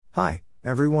Hi,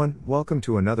 everyone, welcome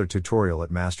to another tutorial at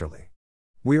Masterly.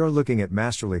 We are looking at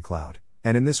Masterly Cloud,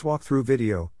 and in this walkthrough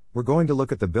video, we're going to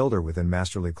look at the builder within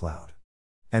Masterly Cloud.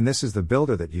 And this is the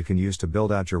builder that you can use to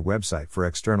build out your website for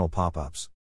external pop-ups.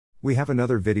 We have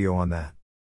another video on that.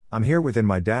 I'm here within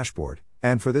my dashboard,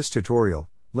 and for this tutorial,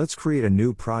 let's create a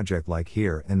new project like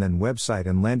here and then website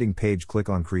and landing page. Click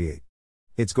on Create.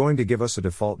 It's going to give us a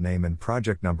default name and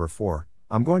project number 4,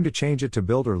 I'm going to change it to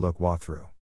Builder Look Walkthrough.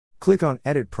 Click on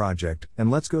Edit Project,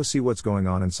 and let's go see what's going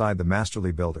on inside the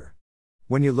Masterly Builder.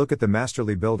 When you look at the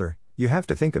Masterly Builder, you have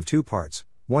to think of two parts.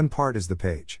 One part is the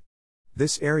page.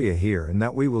 This area here and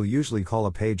that we will usually call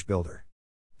a page builder.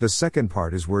 The second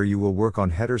part is where you will work on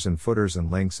headers and footers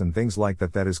and links and things like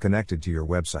that is connected to your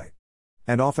website.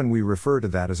 And often we refer to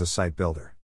that as a site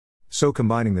builder. So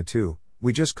combining the two,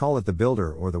 we just call it the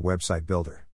builder or the website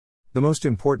builder. The most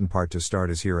important part to start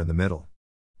is here in the middle.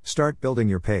 Start building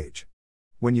your page.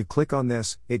 When you click on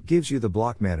this, it gives you the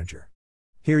block manager.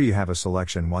 Here you have a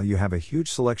selection. While you have a huge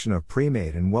selection of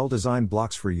pre-made and well-designed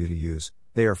blocks for you to use,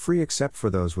 they are free except for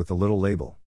those with the little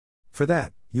label. For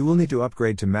that, you will need to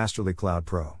upgrade to Masterly Cloud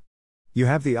Pro. You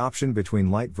have the option between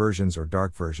light versions or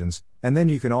dark versions, and then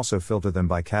you can also filter them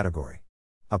by category.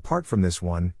 Apart from this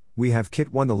one, we have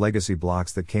Kit 1, the legacy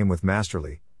blocks that came with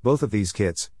Masterly. Both of these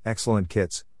kits, excellent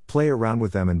kits, play around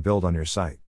with them and build on your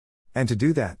site. And to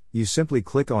do that, you simply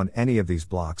click on any of these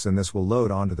blocks and this will load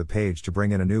onto the page to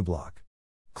bring in a new block.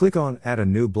 Click on Add a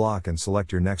new block and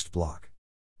select your next block.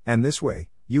 And this way,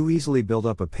 you easily build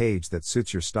up a page that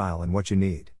suits your style and what you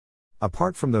need.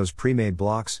 Apart from those pre-made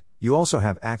blocks, you also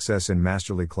have access in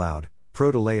Masterly Cloud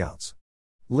Pro to layouts.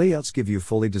 Layouts give you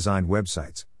fully designed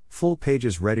websites, full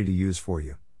pages ready to use for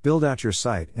you. Build out your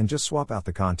site and just swap out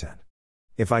the content.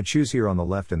 If I choose here on the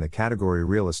left in the category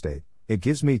Real Estate, it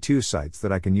gives me 2 sites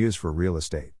that I can use for real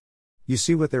estate. You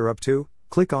see what they're up to?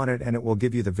 Click on it and it will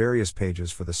give you the various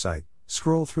pages for the site.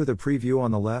 Scroll through the preview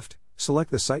on the left,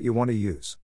 select the site you want to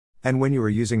use. And when you are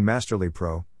using Masterly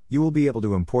Pro, you will be able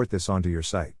to import this onto your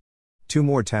site. 2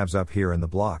 more tabs up here in the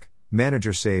block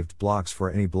manager. Saved blocks for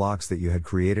any blocks that you had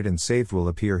created and saved will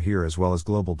appear here, as well as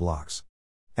global blocks.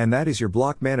 And that is your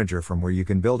block manager from where you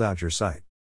can build out your site.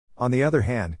 On the other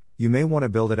hand, you may want to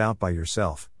build it out by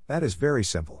yourself. That is very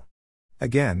simple.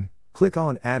 Again, click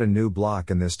on Add a new block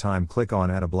and this time click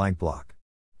on Add a blank block.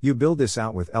 You build this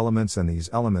out with elements and these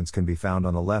elements can be found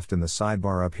on the left in the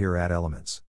sidebar up here. Add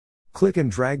elements. Click and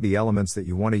drag the elements that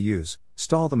you want to use,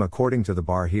 style them according to the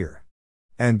bar here.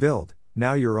 And build,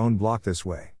 now your own block this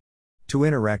way. To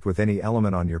interact with any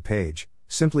element on your page,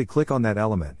 simply click on that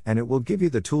element and it will give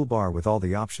you the toolbar with all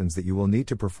the options that you will need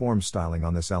to perform styling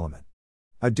on this element.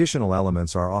 Additional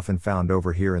elements are often found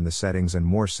over here in the settings and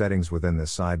more settings within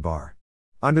this sidebar.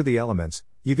 Under the elements,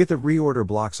 you get the reorder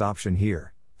blocks option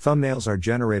here. Thumbnails are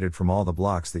generated from all the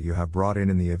blocks that you have brought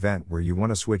in the event where you want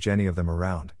to switch any of them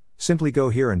around. Simply go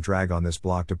here and drag on this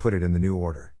block to put it in the new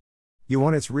order. You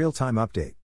want its real-time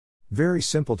update. Very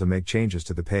simple to make changes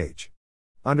to the page.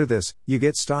 Under this, you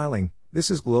get styling.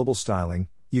 This is global styling.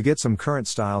 You get some current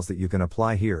styles that you can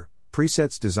apply here,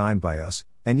 presets designed by us,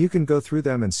 and you can go through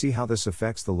them and see how this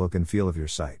affects the look and feel of your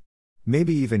site.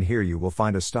 Maybe even here you will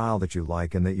find a style that you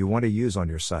like and that you want to use on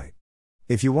your site.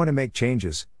 If you want to make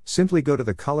changes, simply go to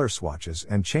the color swatches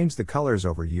and change the colors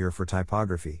over here. For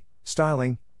typography,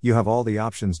 styling, you have all the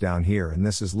options down here, and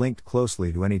this is linked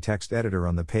closely to any text editor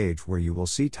on the page where you will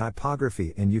see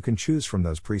typography and you can choose from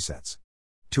those presets.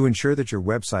 To ensure that your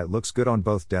website looks good on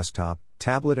both desktop,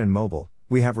 tablet and mobile,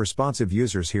 we have responsive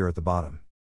users here at the bottom.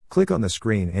 Click on the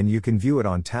screen and you can view it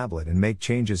on tablet and make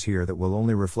changes here that will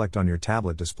only reflect on your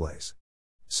tablet displays.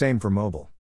 Same for mobile.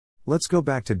 Let's go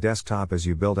back to desktop. As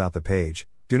you build out the page,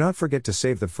 do not forget to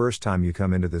save the first time you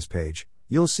come into this page.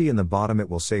 You'll see in the bottom it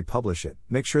will say publish it.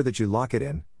 Make sure that you lock it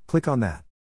in, click on that.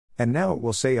 And now it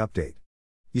will say update.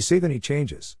 You save any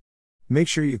changes. Make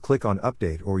sure you click on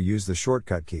update or use the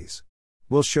shortcut keys.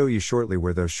 We'll show you shortly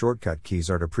where those shortcut keys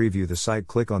are to preview the site.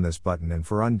 Click on this button and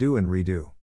for undo and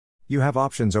redo. You have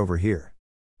options over here.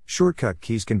 Shortcut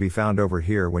keys can be found over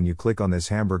here when you click on this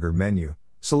hamburger menu.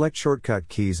 Select shortcut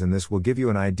keys and this will give you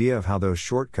an idea of how those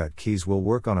shortcut keys will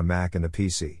work on a Mac and a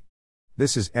PC.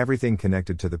 This is everything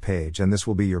connected to the page and this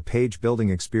will be your page building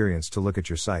experience. To look at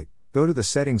your site, go to the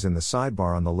settings in the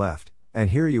sidebar on the left, and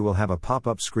here you will have a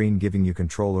pop-up screen giving you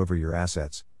control over your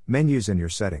assets, menus and your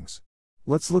settings.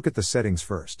 Let's look at the settings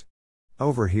first.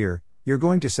 Over here, you're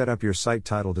going to set up your site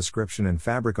title, description, and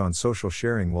Fabric on social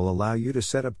sharing will allow you to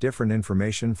set up different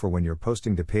information for when you're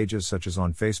posting to pages such as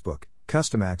on Facebook,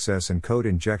 custom access and code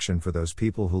injection for those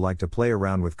people who like to play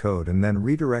around with code, and then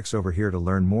redirects over here to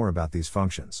learn more about these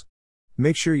functions.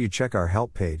 Make sure you check our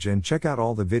help page and check out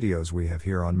all the videos we have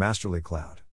here on Masterly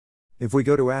Cloud. If we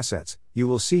go to Assets, you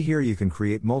will see here you can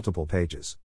create multiple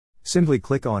pages. Simply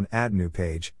click on Add New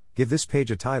Page, give this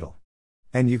page a title.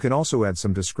 And you can also add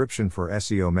some description for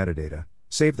SEO metadata,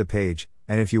 save the page,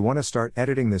 and if you want to start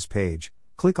editing this page,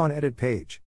 click on Edit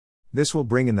Page. This will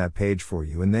bring in that page for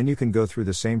you, and then you can go through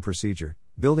the same procedure,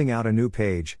 building out a new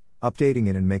page, updating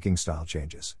it and making style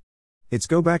changes. It's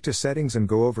go back to settings and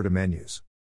go over to menus.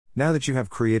 Now that you have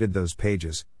created those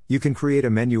pages, you can create a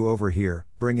menu over here,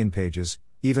 bring in pages,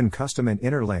 even custom and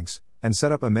inner links, and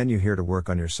set up a menu here to work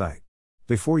on your site.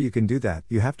 Before you can do that,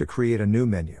 you have to create a new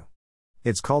menu.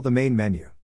 It's called the main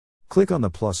menu. Click on the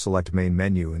plus, select main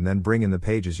menu, and then bring in the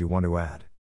pages you want to add.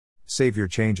 Save your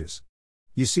changes.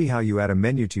 You see how you add a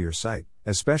menu to your site,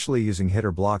 especially using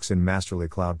header blocks in Masterly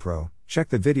Cloud Pro. Check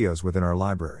the videos within our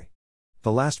library.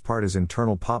 The last part is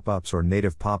internal pop-ups or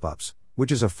native pop-ups,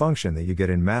 which is a function that you get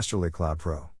in Masterly Cloud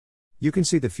Pro. You can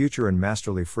see the future in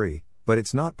Masterly Free, but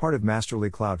it's not part of Masterly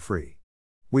Cloud Free.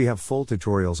 We have full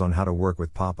tutorials on how to work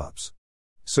with pop-ups.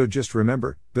 So just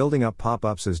remember, building up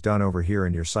pop-ups is done over here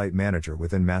in your site manager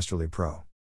within Masterly Pro.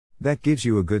 That gives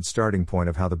you a good starting point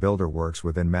of how the builder works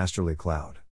within Masterly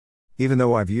Cloud. Even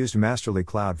though I've used Masterly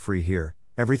Cloud Free here,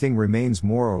 everything remains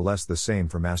more or less the same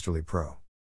for Masterly Pro.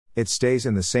 It stays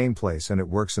in the same place and it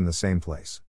works in the same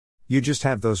place. You just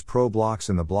have those Pro blocks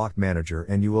in the block manager,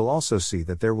 and you will also see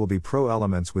that there will be Pro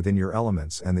elements within your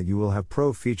elements and that you will have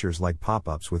Pro features like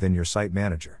pop-ups within your site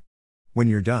manager. When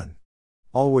you're done,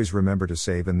 always remember to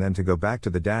save and then to go back to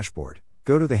the dashboard,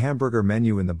 go to the hamburger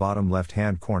menu in the bottom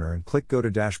left-hand corner and click Go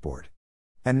to Dashboard.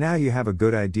 And now you have a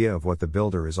good idea of what the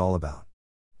builder is all about.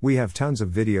 We have tons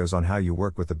of videos on how you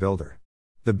work with the builder.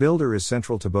 The builder is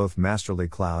central to both Masterly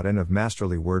Cloud and of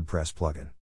Masterly WordPress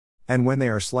plugin. And when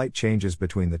there are slight changes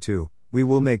between the two, we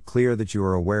will make clear that you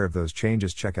are aware of those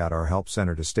changes. Check out our help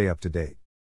center to stay up to date.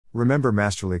 Remember,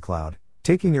 Masterly Cloud,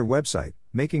 taking your website,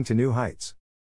 making to new heights.